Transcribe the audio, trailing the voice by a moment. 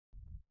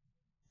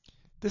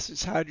This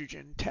is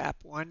hydrogen tap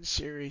 1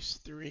 series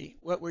 3.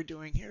 What we're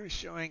doing here is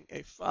showing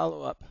a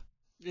follow-up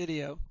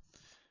video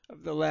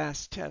of the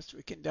last test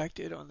we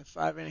conducted on the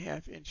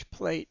 5.5-inch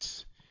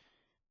plates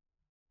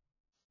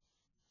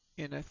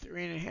in a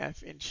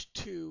 3.5-inch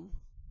tube.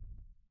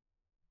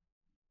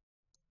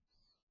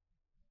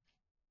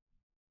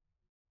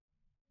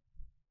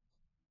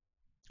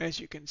 As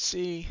you can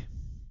see,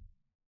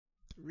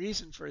 the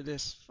reason for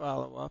this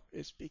follow-up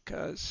is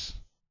because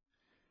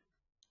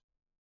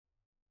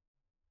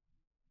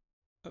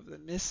of the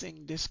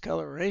missing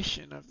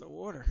discoloration of the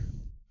water.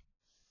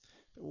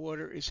 The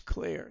water is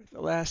clear. The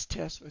last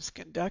test was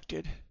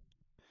conducted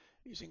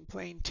using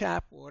plain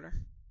tap water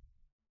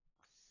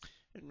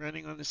and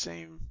running on the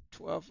same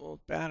 12-volt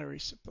battery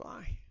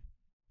supply.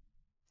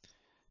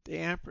 The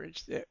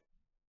amperage that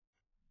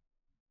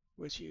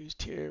was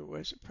used here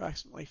was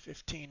approximately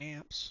 15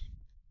 amps.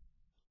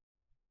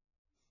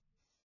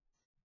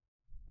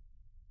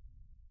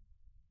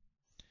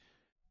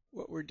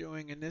 What we're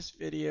doing in this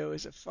video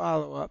is a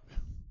follow-up.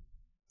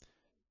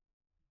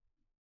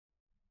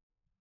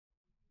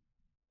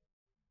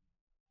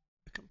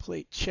 A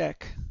complete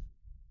check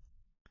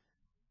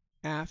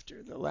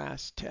after the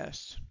last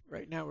test.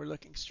 Right now we're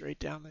looking straight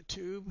down the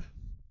tube.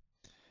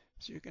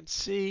 As you can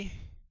see,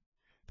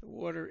 the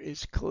water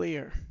is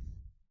clear.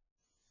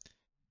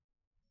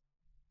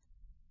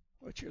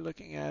 What you're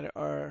looking at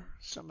are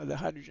some of the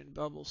hydrogen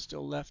bubbles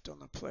still left on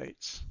the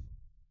plates.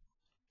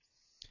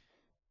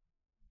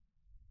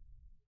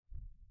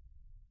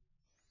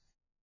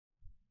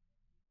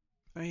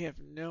 I have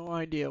no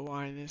idea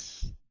why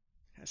this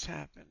has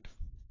happened.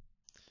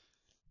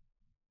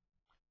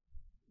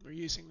 We're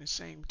using the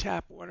same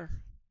tap water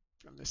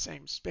from the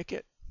same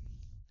spigot,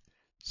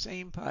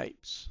 same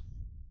pipes,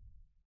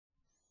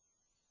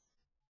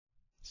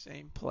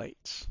 same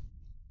plates.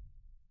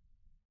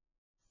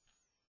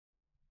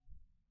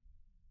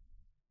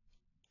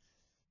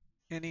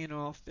 Any and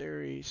all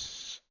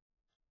theories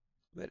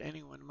that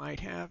anyone might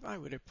have, I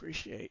would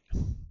appreciate.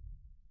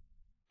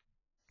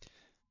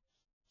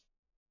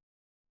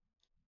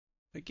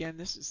 Again,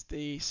 this is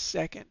the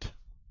second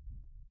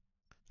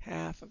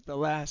half of the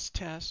last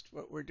test.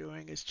 What we're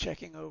doing is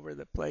checking over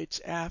the plates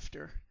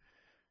after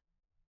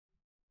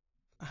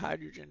the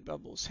hydrogen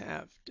bubbles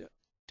have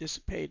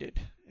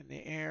dissipated in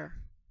the air.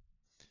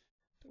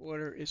 The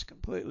water is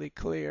completely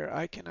clear.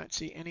 I cannot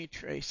see any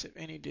trace of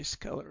any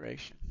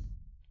discoloration.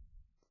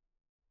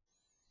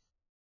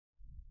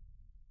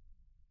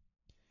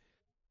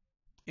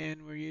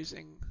 And we're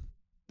using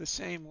the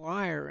same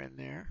wire in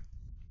there,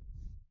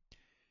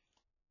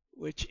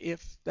 which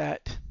if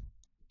that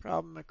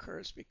problem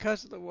occurs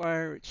because of the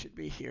wire, it should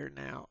be here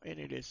now, and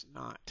it is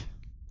not.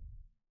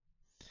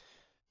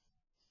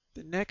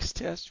 The next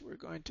test we're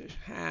going to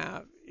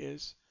have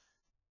is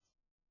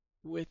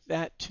with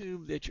that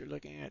tube that you're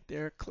looking at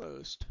there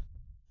closed.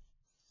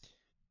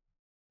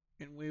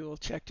 And we will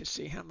check to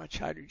see how much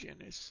hydrogen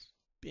is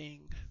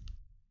being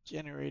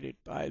generated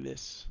by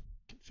this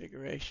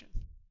configuration.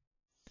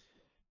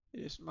 It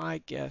is my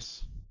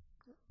guess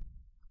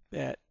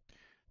that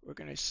we're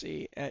going to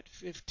see at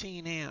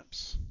 15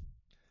 amps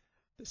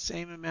the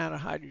same amount of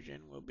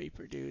hydrogen will be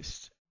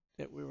produced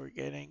that we were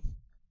getting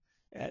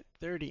at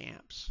 30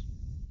 amps.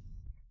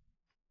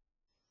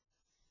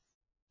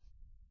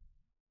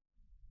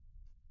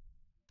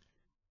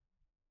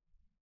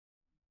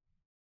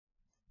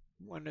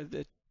 One of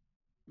the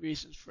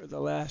reasons for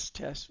the last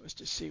test was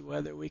to see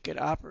whether we could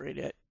operate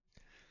at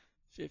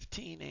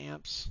 15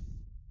 amps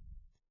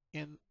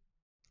in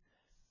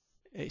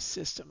a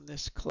system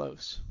this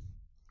close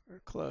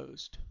or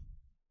closed.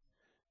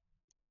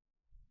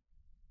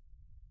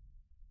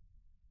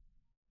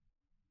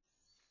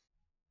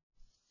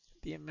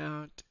 The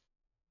amount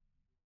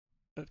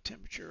of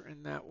temperature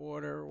in that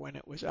water when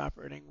it was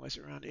operating was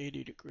around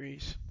 80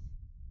 degrees.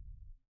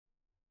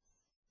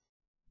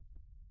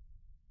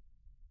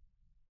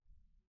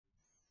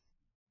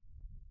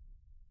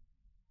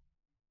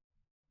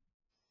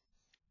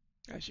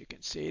 As you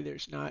can see,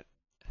 there's not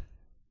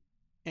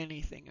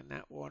anything in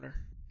that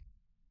water.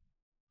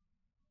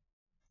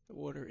 The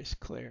water is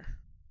clear.